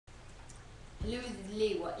Lose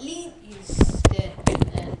what? Instead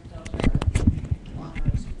and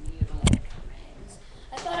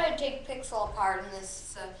I thought I'd take Pixel apart in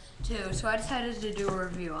this too, so I decided to do a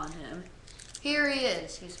review on him. Here he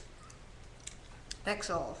is. He's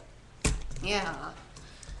Pixel. Yeah.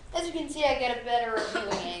 As you can see, I get a better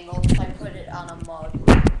reviewing angle if I put it on a mug.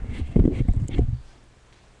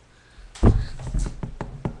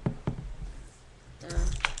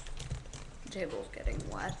 The table's getting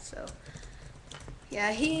wet, so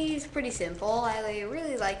yeah, he's pretty simple. I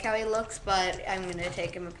really like how he looks, but I'm gonna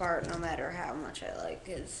take him apart no matter how much I like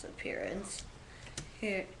his appearance.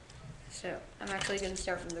 Here, so I'm actually gonna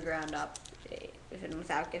start from the ground up, even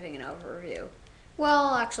without giving an overview.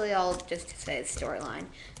 Well, actually, I'll just say his storyline.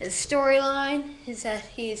 His storyline is that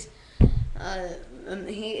he is a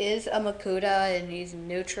makuta and he's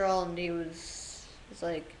neutral, and he's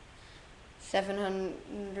like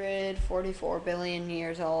 744 billion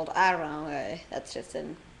years old. I don't know. That's just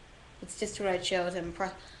it's just what I chose. I'm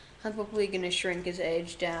probably gonna shrink his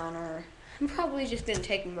age down, or I'm probably just gonna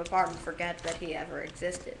take him apart and forget that he ever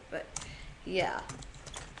existed. But yeah.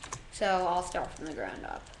 So I'll start from the ground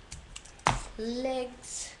up.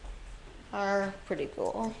 Legs are pretty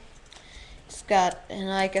cool. He's got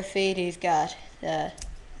Nika feet. He's got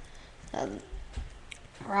um,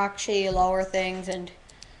 rocky lower things, and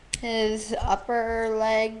his upper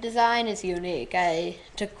leg design is unique. I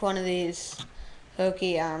took one of these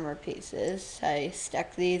hokey armor pieces. I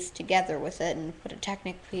stuck these together with it and put a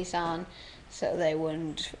Technic piece on so they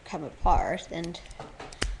wouldn't come apart, and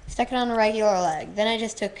stuck it on a regular leg. Then I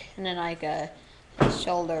just took an Nika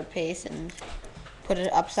shoulder piece and put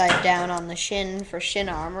it upside down on the shin for shin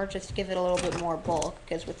armor, just to give it a little bit more bulk,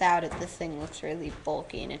 because without it this thing looks really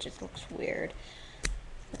bulky and it just looks weird.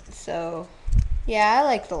 So yeah, I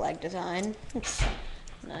like the leg design. It's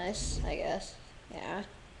nice, I guess. Yeah.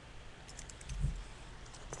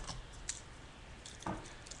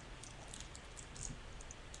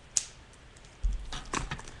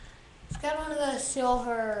 It's got one of the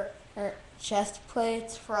silver chest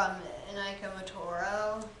plates from Nika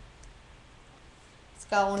Matoro. It's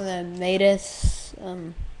got one of the Matus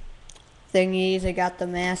thingies. I got the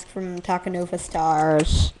mask from Takanova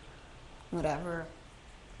Stars. Whatever.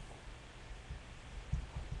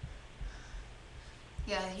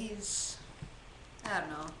 Yeah, he's, I don't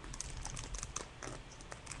know.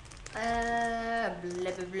 Blah,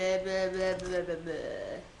 blah, blah, blah, blah, blah, blah,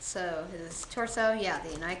 blah. So his torso, yeah,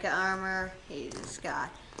 the Nika armor. He's got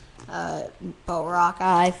bow rock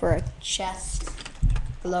eye for a chest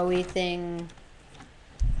glowy thing.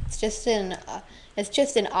 It's just an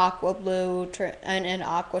aqua blue and an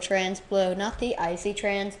aqua trans blue, not the icy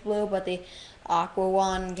trans blue, but the aqua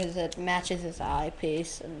one, because it matches his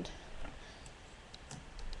eyepiece, and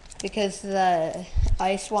because the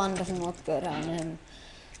ice one doesn't look good on him,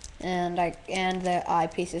 and the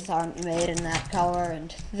eyepieces aren't made in that color,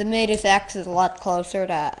 and the Matus X is a lot closer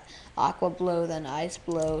to aqua blue than ice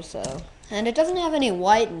blue, so, and it doesn't have any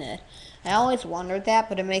white in it. I always wondered that,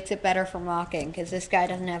 but it makes it better for mocking, because this guy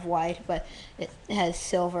doesn't have white, but it has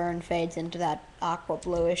silver and fades into that aqua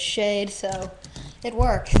bluish shade, so it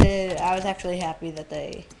works. I was actually happy that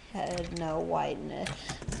they had no white in it,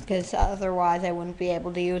 because otherwise I wouldn't be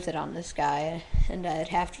able to use it on this guy, and I'd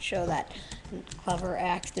have to show that clever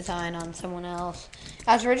axe design on someone else.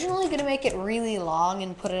 I was originally going to make it really long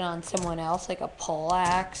and put it on someone else, like a pole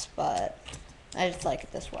axe, but I just like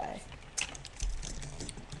it this way.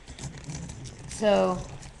 So,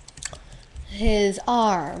 his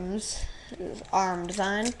arm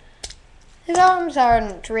design, his arms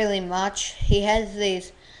aren't really much. He has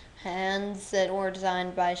these hands that were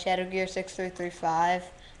designed by Shadow Gear 6335.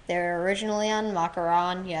 They were originally on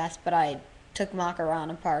Macaron, yes, but I took Macaron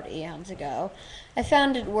apart eons ago. I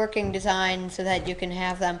found it working design so that you can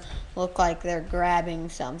have them look like they're grabbing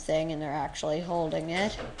something and they're actually holding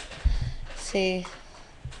it. See,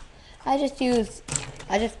 I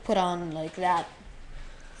just put on like that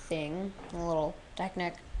thing, a little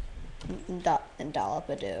Technic and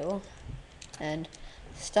Dollopado, and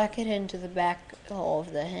stuck it into the back hole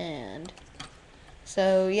of the hand.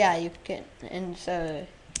 So yeah, you can, and so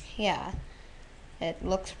yeah, it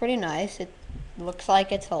looks pretty nice. It looks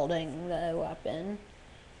like it's holding the weapon.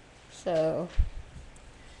 So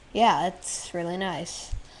yeah, it's really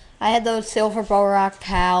nice. I had those silver Borak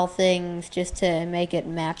PAL things just to make it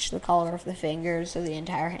match the color of the fingers, so the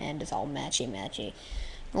entire hand is all matchy-matchy.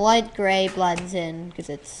 Light gray blends in because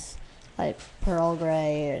it's like pearl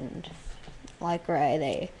gray and light gray.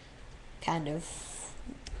 They kind of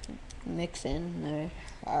mix in. They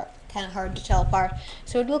are kind of hard to tell apart.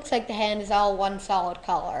 So it looks like the hand is all one solid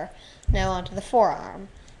color. Now onto the forearm.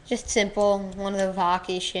 Just simple, one of the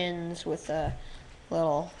hockey shins with a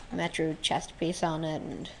little Metro chest piece on it,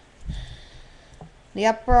 and the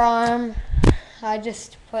upper arm, I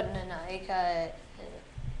just put an Nika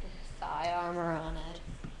thigh armor on it.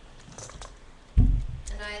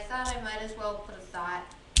 And I thought I might as well put a thigh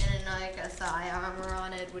armor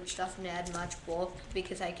on it, which doesn't add much bulk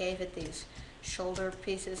because I gave it these shoulder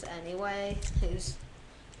pieces anyway. These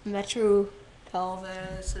Metro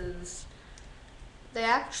pelvises. They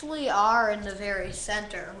actually are in the very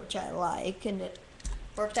center, which I like, and it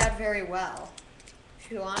worked out very well. If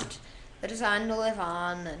you want the design to live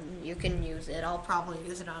on, then you can use it. I'll probably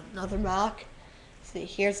use it on another mock. See,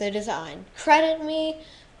 here's the design. Credit me,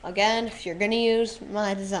 again, if you're going to use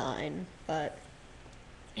my design. But,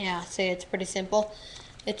 yeah, see, it's pretty simple.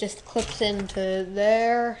 It just clips into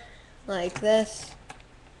there, like this.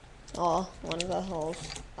 Oh, one of the holes.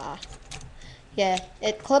 Yeah,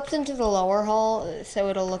 it clips into the lower hole, so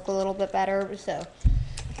it'll look a little bit better. So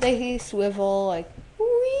they swivel like.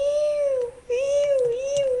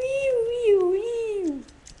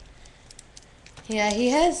 Yeah, he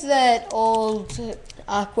has that old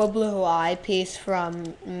aqua blue eye piece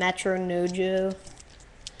from Metro Nuju,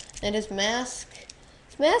 and his mask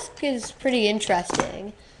is pretty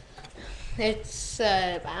interesting. It's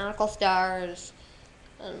Bionicle Stars.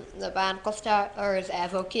 The Bionicle Star or his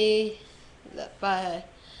Avoki, but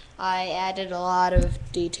I added a lot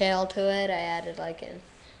of detail to it. I added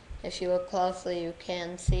if you look closely, you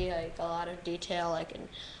can see like a lot of detail, like an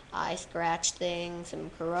eye scratch thing,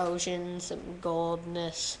 some corrosion, some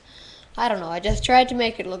goldness. I don't know. I just tried to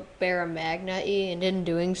make it look Baramagna-y, and in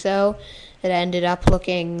doing so, it ended up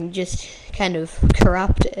looking just kind of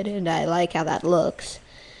corrupted, and I like how that looks.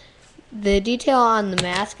 The detail on the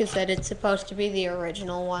mask is that it's supposed to be the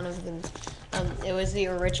original one of them. It was the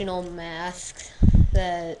original mask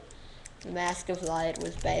that the Mask of Light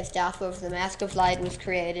was based off of. The Mask of Light was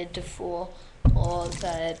created to fool all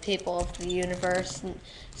the people of the universe,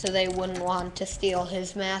 so they wouldn't want to steal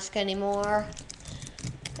his mask anymore.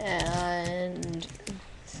 And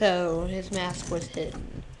so his mask was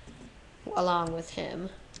hidden along with him.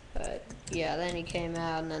 But yeah, then he came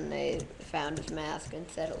out, and then they found his mask and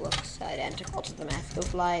said it looks identical to the Mask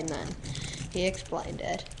of Light, and then he explained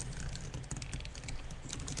it.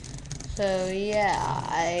 So yeah,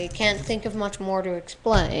 I can't think of much more to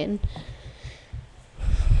explain.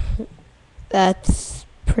 That's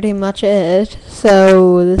pretty much it.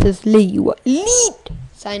 So this is Lee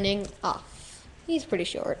signing off. He's pretty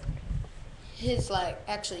short. His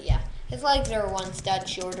legs are one stud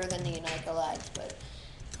shorter than the Unica legs,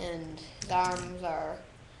 and his arms are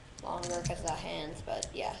longer because of the hands. But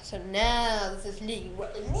yeah, so now this is Lee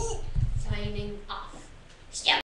signing off.